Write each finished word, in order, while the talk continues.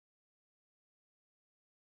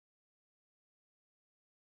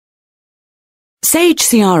Sage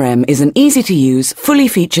CRM is an easy-to-use, fully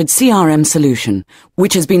featured CRM solution,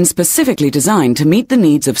 which has been specifically designed to meet the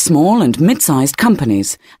needs of small and mid-sized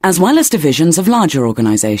companies, as well as divisions of larger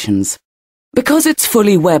organizations. Because it's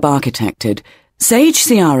fully web architected, Sage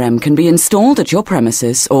CRM can be installed at your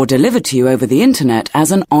premises or delivered to you over the internet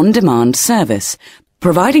as an on-demand service,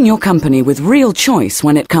 providing your company with real choice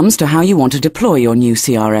when it comes to how you want to deploy your new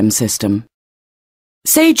CRM system.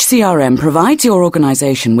 Sage CRM provides your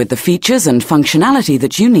organization with the features and functionality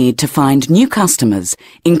that you need to find new customers,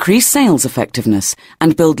 increase sales effectiveness,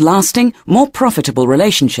 and build lasting, more profitable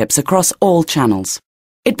relationships across all channels.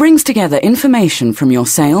 It brings together information from your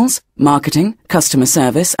sales, marketing, customer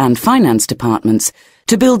service, and finance departments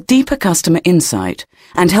to build deeper customer insight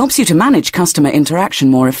and helps you to manage customer interaction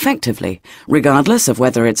more effectively, regardless of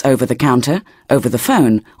whether it's over the counter, over the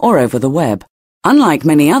phone, or over the web. Unlike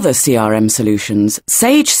many other CRM solutions,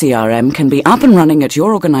 Sage CRM can be up and running at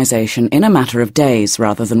your organization in a matter of days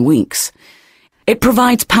rather than weeks. It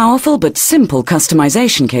provides powerful but simple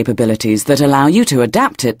customization capabilities that allow you to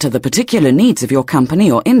adapt it to the particular needs of your company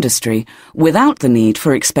or industry without the need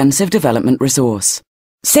for expensive development resource.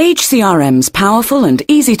 Sage CRM's powerful and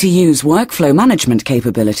easy-to-use workflow management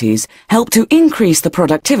capabilities help to increase the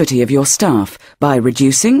productivity of your staff by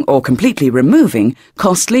reducing or completely removing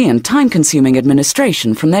costly and time-consuming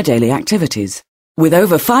administration from their daily activities. With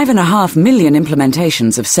over 5.5 million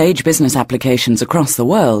implementations of Sage business applications across the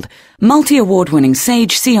world, multi-award-winning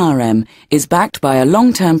Sage CRM is backed by a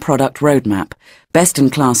long-term product roadmap,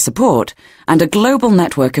 best-in-class support, and a global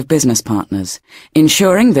network of business partners,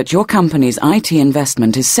 ensuring that your company's IT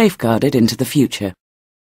investment is safeguarded into the future.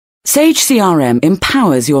 Sage CRM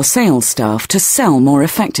empowers your sales staff to sell more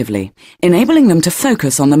effectively, enabling them to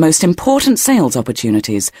focus on the most important sales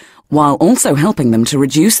opportunities, while also helping them to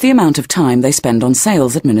reduce the amount of time they spend on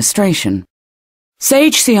sales administration.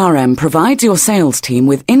 Sage CRM provides your sales team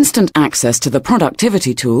with instant access to the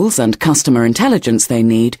productivity tools and customer intelligence they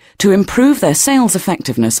need to improve their sales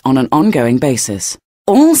effectiveness on an ongoing basis.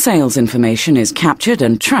 All sales information is captured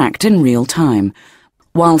and tracked in real time,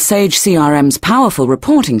 while Sage CRM's powerful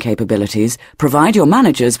reporting capabilities provide your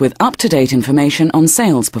managers with up-to-date information on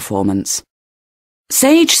sales performance.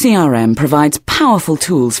 Sage CRM provides powerful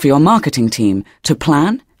tools for your marketing team to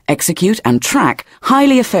plan, execute, and track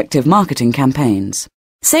highly effective marketing campaigns.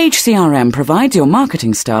 Sage CRM provides your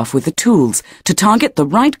marketing staff with the tools to target the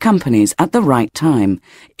right companies at the right time,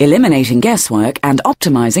 eliminating guesswork and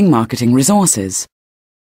optimizing marketing resources.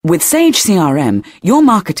 With Sage CRM, your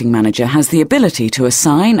marketing manager has the ability to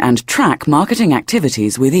assign and track marketing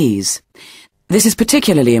activities with ease. This is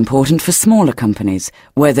particularly important for smaller companies,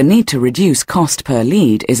 where the need to reduce cost per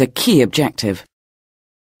lead is a key objective.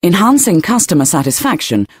 Enhancing customer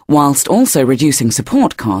satisfaction whilst also reducing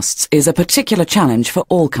support costs is a particular challenge for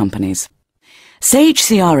all companies. Sage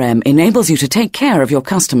CRM enables you to take care of your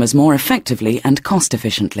customers more effectively and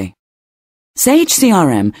cost-efficiently. Sage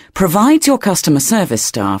CRM provides your customer service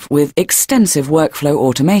staff with extensive workflow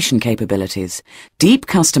automation capabilities, deep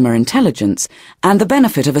customer intelligence, and the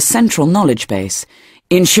benefit of a central knowledge base,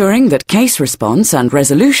 ensuring that case response and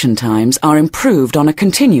resolution times are improved on a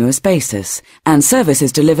continuous basis and service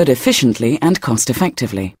is delivered efficiently and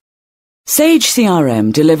cost-effectively. Sage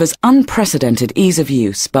CRM delivers unprecedented ease of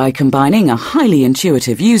use by combining a highly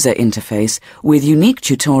intuitive user interface with unique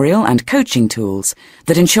tutorial and coaching tools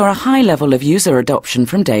that ensure a high level of user adoption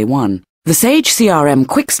from day one. The Sage CRM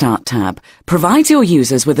Quick Start tab provides your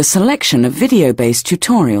users with a selection of video-based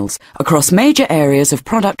tutorials across major areas of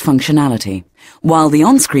product functionality, while the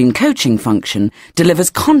on-screen coaching function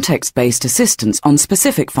delivers context-based assistance on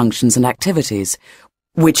specific functions and activities,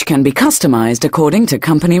 which can be customized according to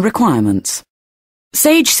company requirements.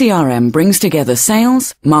 Sage CRM brings together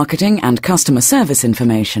sales, marketing, and customer service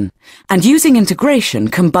information, and using integration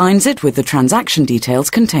combines it with the transaction details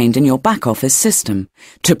contained in your back-office system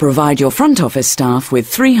to provide your front-office staff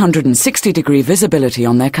with 360-degree visibility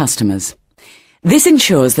on their customers. This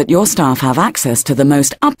ensures that your staff have access to the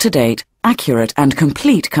most up-to-date, accurate, and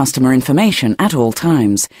complete customer information at all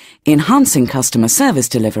times, enhancing customer service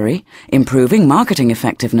delivery, improving marketing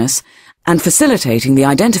effectiveness, and facilitating the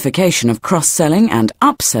identification of cross-selling and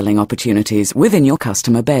upselling opportunities within your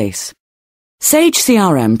customer base. Sage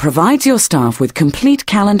CRM provides your staff with complete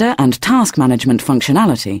calendar and task management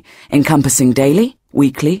functionality, encompassing daily,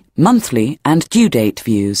 weekly, monthly, and due date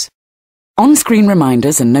views. On-screen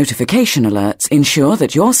reminders and notification alerts ensure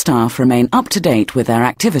that your staff remain up-to-date with their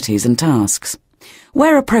activities and tasks.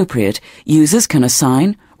 Where appropriate, users can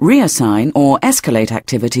assign, reassign, or escalate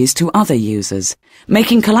activities to other users,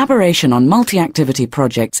 making collaboration on multi-activity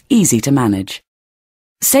projects easy to manage.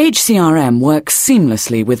 Sage CRM works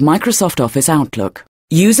seamlessly with Microsoft Office Outlook.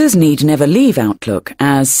 Users need never leave Outlook,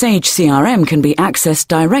 as Sage CRM can be accessed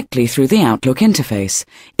directly through the Outlook interface,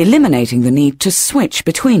 eliminating the need to switch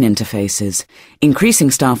between interfaces,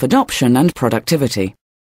 increasing staff adoption and productivity.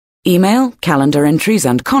 Email, calendar entries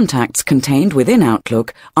and contacts contained within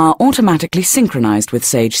Outlook are automatically synchronized with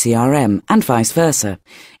Sage CRM and vice versa,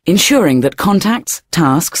 ensuring that contacts,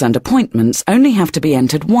 tasks and appointments only have to be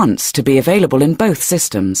entered once to be available in both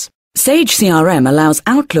systems. Sage CRM allows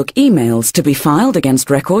Outlook emails to be filed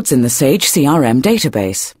against records in the Sage CRM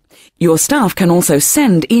database. Your staff can also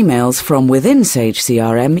send emails from within Sage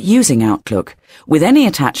CRM using Outlook, with any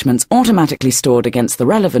attachments automatically stored against the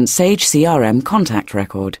relevant Sage CRM contact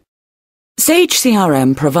record. Sage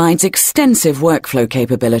CRM provides extensive workflow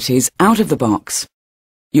capabilities out of the box.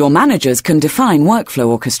 Your managers can define workflow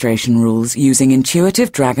orchestration rules using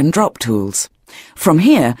intuitive drag-and-drop tools. From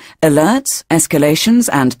here, alerts, escalations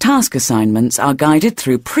and task assignments are guided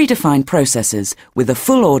through predefined processes with a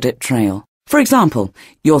full audit trail. For example,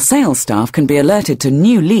 your sales staff can be alerted to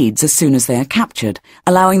new leads as soon as they are captured,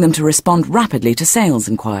 allowing them to respond rapidly to sales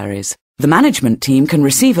inquiries. The management team can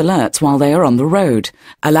receive alerts while they are on the road,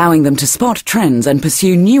 allowing them to spot trends and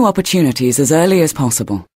pursue new opportunities as early as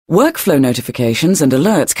possible. Workflow notifications and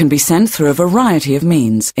alerts can be sent through a variety of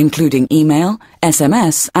means, including email,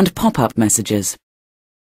 SMS, and pop-up messages.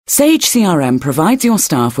 Sage CRM provides your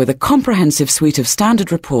staff with a comprehensive suite of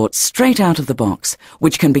standard reports straight out of the box,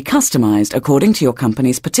 which can be customized according to your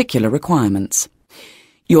company's particular requirements.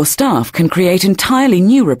 Your staff can create entirely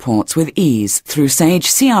new reports with ease through Sage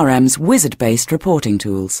CRM's wizard-based reporting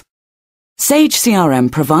tools. Sage CRM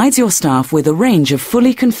provides your staff with a range of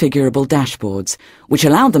fully configurable dashboards, which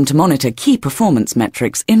allow them to monitor key performance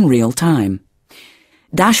metrics in real time.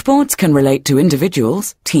 Dashboards can relate to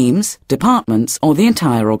individuals, teams, departments, or the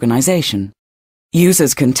entire organization.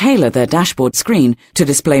 Users can tailor their dashboard screen to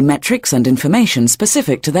display metrics and information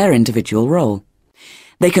specific to their individual role.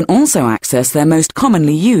 They can also access their most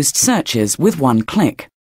commonly used searches with one click.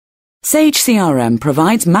 Sage CRM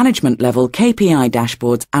provides management-level Kpi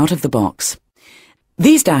dashboards out of the box.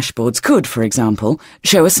 These dashboards could, for example,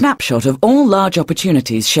 show a snapshot of all large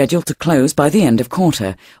opportunities scheduled to close by the end of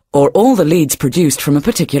quarter, or all the leads produced from a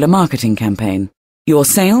particular marketing campaign. Your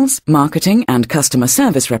sales, marketing, and customer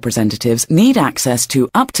service representatives need access to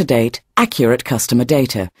up-to-date, accurate customer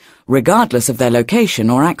data, regardless of their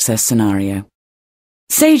location or access scenario.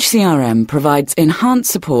 Sage CRM provides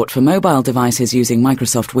enhanced support for mobile devices using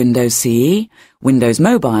Microsoft Windows CE, Windows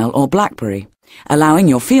Mobile, or BlackBerry, allowing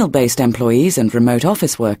your field-based employees and remote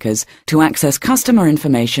office workers to access customer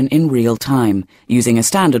information in real time using a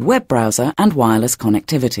standard web browser and wireless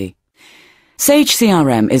connectivity. Sage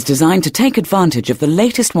CRM is designed to take advantage of the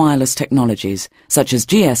latest wireless technologies such as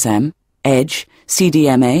GSM, Edge,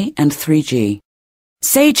 CDMA, and 3G.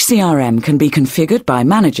 Sage CRM can be configured by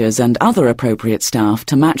managers and other appropriate staff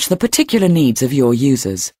to match the particular needs of your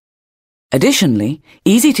users. Additionally,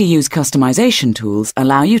 easy-to-use customization tools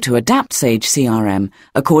allow you to adapt Sage CRM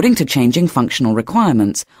according to changing functional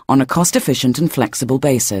requirements on a cost-efficient and flexible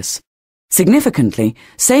basis. Significantly,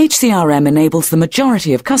 Sage CRM enables the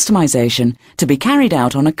majority of customization to be carried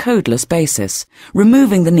out on a codeless basis,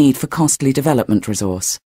 removing the need for costly development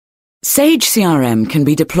resource. Sage CRM can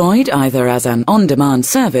be deployed either as an on-demand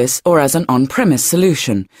service or as an on-premise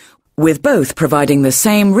solution, with both providing the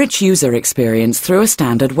same rich user experience through a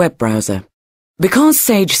standard web browser. Because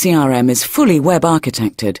Sage CRM is fully web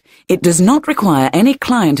architected, it does not require any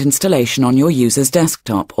client installation on your user's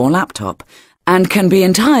desktop or laptop, and can be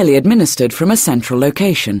entirely administered from a central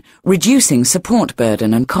location, reducing support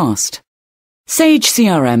burden and cost. Sage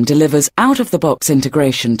CRM delivers out-of-the-box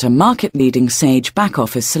integration to market-leading Sage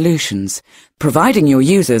back-office solutions, providing your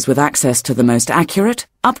users with access to the most accurate,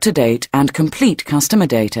 up-to-date and complete customer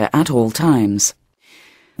data at all times.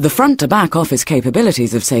 The front-to-back office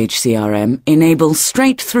capabilities of Sage CRM enable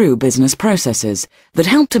straight-through business processes that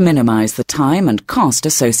help to minimize the time and cost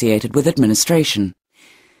associated with administration.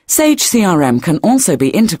 Sage CRM can also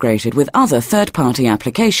be integrated with other third-party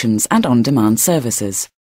applications and on-demand services.